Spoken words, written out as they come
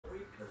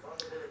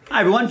Hi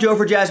everyone, Joe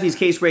for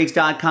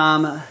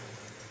jaspyscasebreaks.com.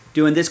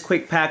 Doing this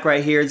quick pack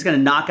right here. It's going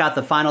to knock out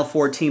the final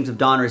 4 teams of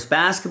Donruss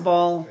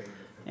basketball.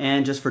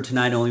 And just for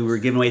tonight only, we were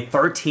giving away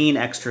 13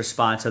 extra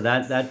spots, so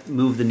that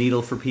moved the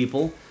needle for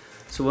people.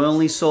 So we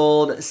only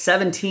sold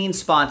 17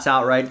 spots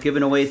outright,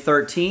 giving away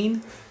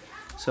 13.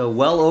 So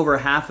well over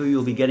half of you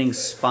will be getting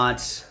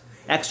spots,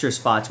 extra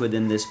spots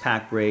within this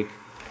pack break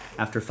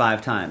after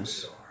 5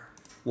 times.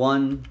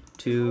 1,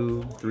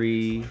 2,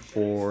 3,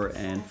 4,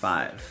 and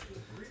 5.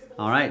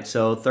 All right,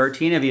 so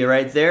 13 of you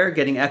right there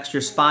getting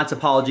extra spots.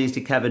 Apologies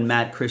to Kevin,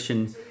 Matt,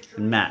 Christian,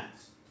 and Matt.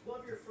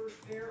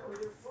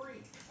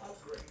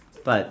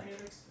 But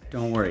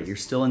don't worry, you're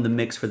still in the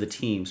mix for the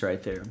teams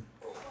right there.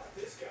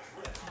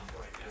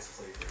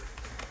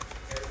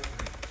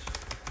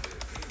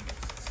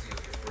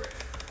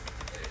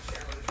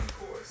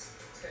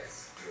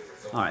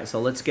 All right,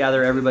 so let's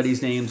gather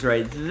everybody's names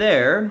right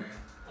there.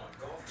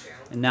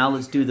 And now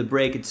let's do the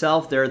break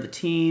itself. There are the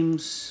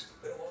teams.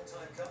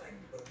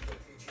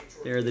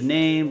 There are the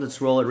names. Let's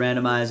roll it,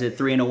 randomize it.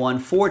 3 and a 1,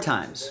 4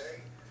 times.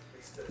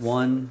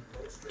 1,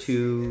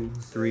 2,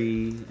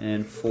 3,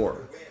 and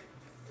 4.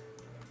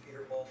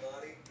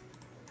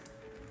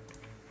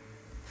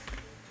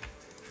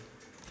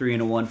 Three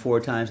and a 1, 4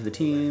 times to the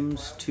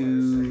teams.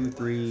 2,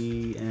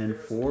 3, and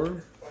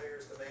 4.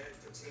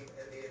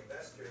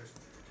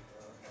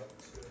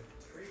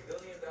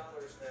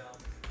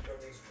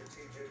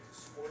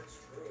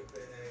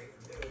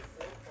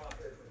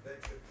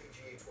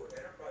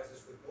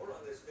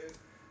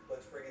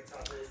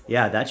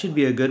 Yeah, that should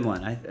be a good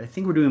one. I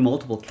think we're doing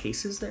multiple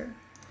cases there.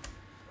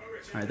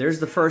 All right, there's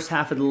the first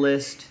half of the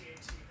list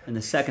and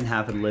the second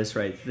half of the list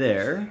right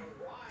there.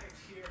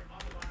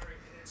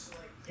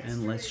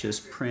 And let's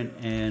just print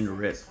and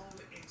rip.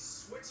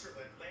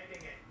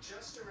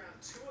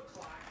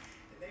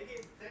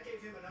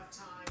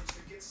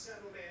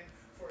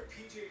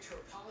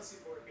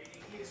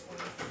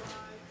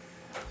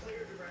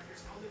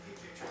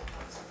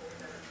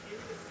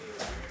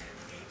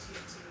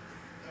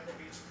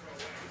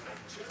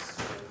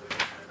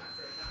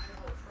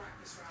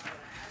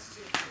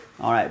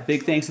 All right,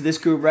 big thanks to this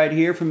group right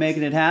here for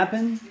making it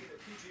happen.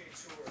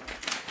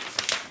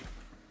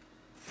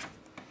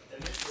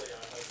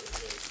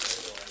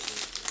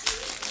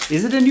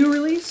 Is it a new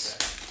release?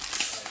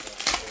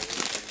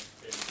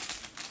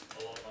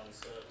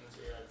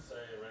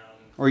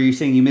 Or are you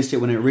saying you missed it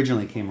when it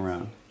originally came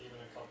around?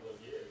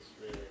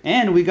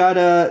 And we got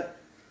a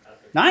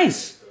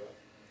nice.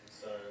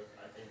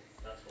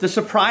 The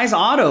surprise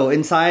auto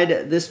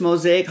inside this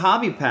Mosaic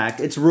hobby pack.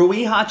 It's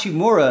Rui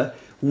Hachimura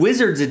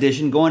Wizards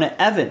edition going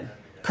to Evan.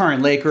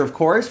 Current Laker, of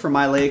course, for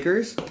my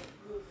Lakers.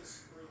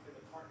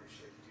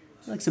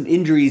 Like some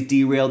injuries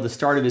derailed the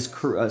start of his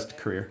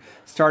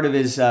start of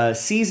his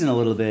season a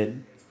little bit.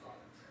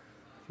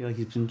 I feel like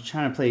he's been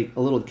trying to play a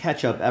little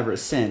catch up ever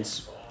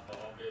since.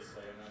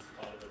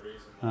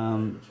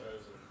 Got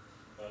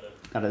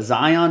a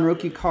Zion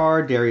rookie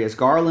card, Darius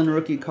Garland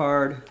rookie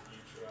card.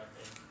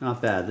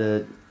 Not bad.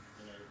 The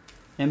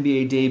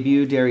NBA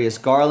debut, Darius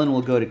Garland,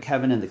 will go to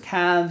Kevin and the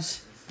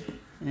Cavs.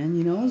 And,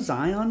 you know,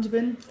 Zion's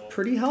been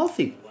pretty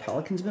healthy.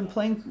 Pelicans been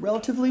playing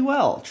relatively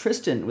well.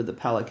 Tristan with the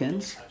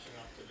Pelicans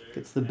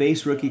gets the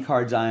base rookie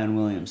card, Zion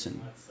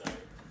Williamson.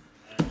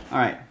 All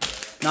right,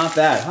 not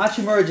bad.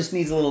 Hachimura just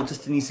needs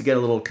to get a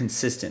little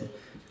consistent.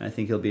 And I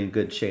think he'll be in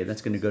good shape.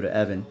 That's going to go to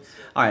Evan.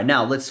 All right,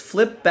 now let's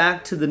flip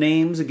back to the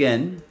names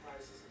again.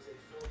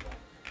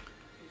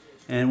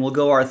 And we'll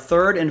go our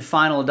third and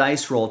final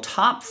dice roll.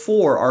 Top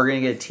 4 are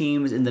going to get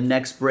teams in the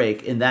next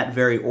break in that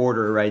very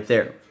order right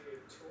there.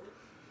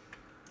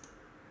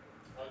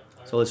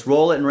 So let's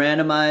roll it and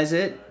randomize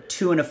it.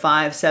 2 and a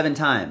 5, 7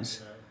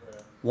 times.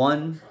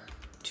 1,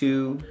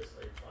 2,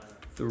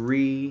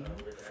 3,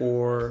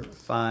 4,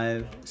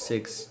 5,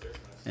 6,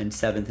 and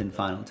 7th and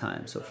final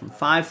time. So from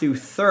 5 through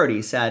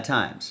 30 sad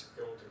times.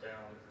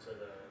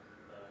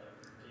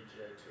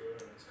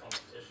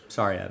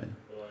 Sorry, Evan.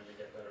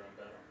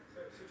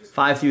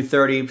 5 through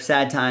 30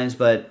 sad times,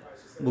 but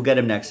we'll get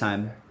him next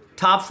time.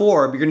 Top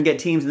 4, you're going to get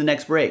teams in the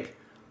next break.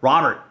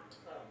 Robert,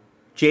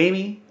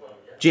 Jamie,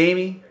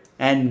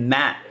 and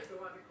Matt.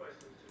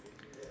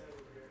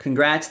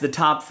 Congrats to the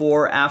top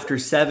 4 after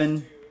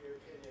 7.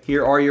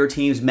 Here are your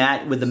teams.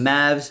 Matt with the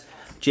Mavs,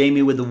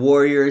 Jamie with the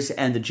Warriors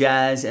and the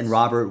Jazz, and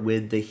Robert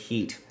with the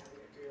Heat.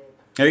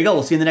 There you go.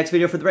 We'll see you in the next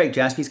video for the break.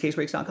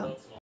 jaspyscasebreaks.com.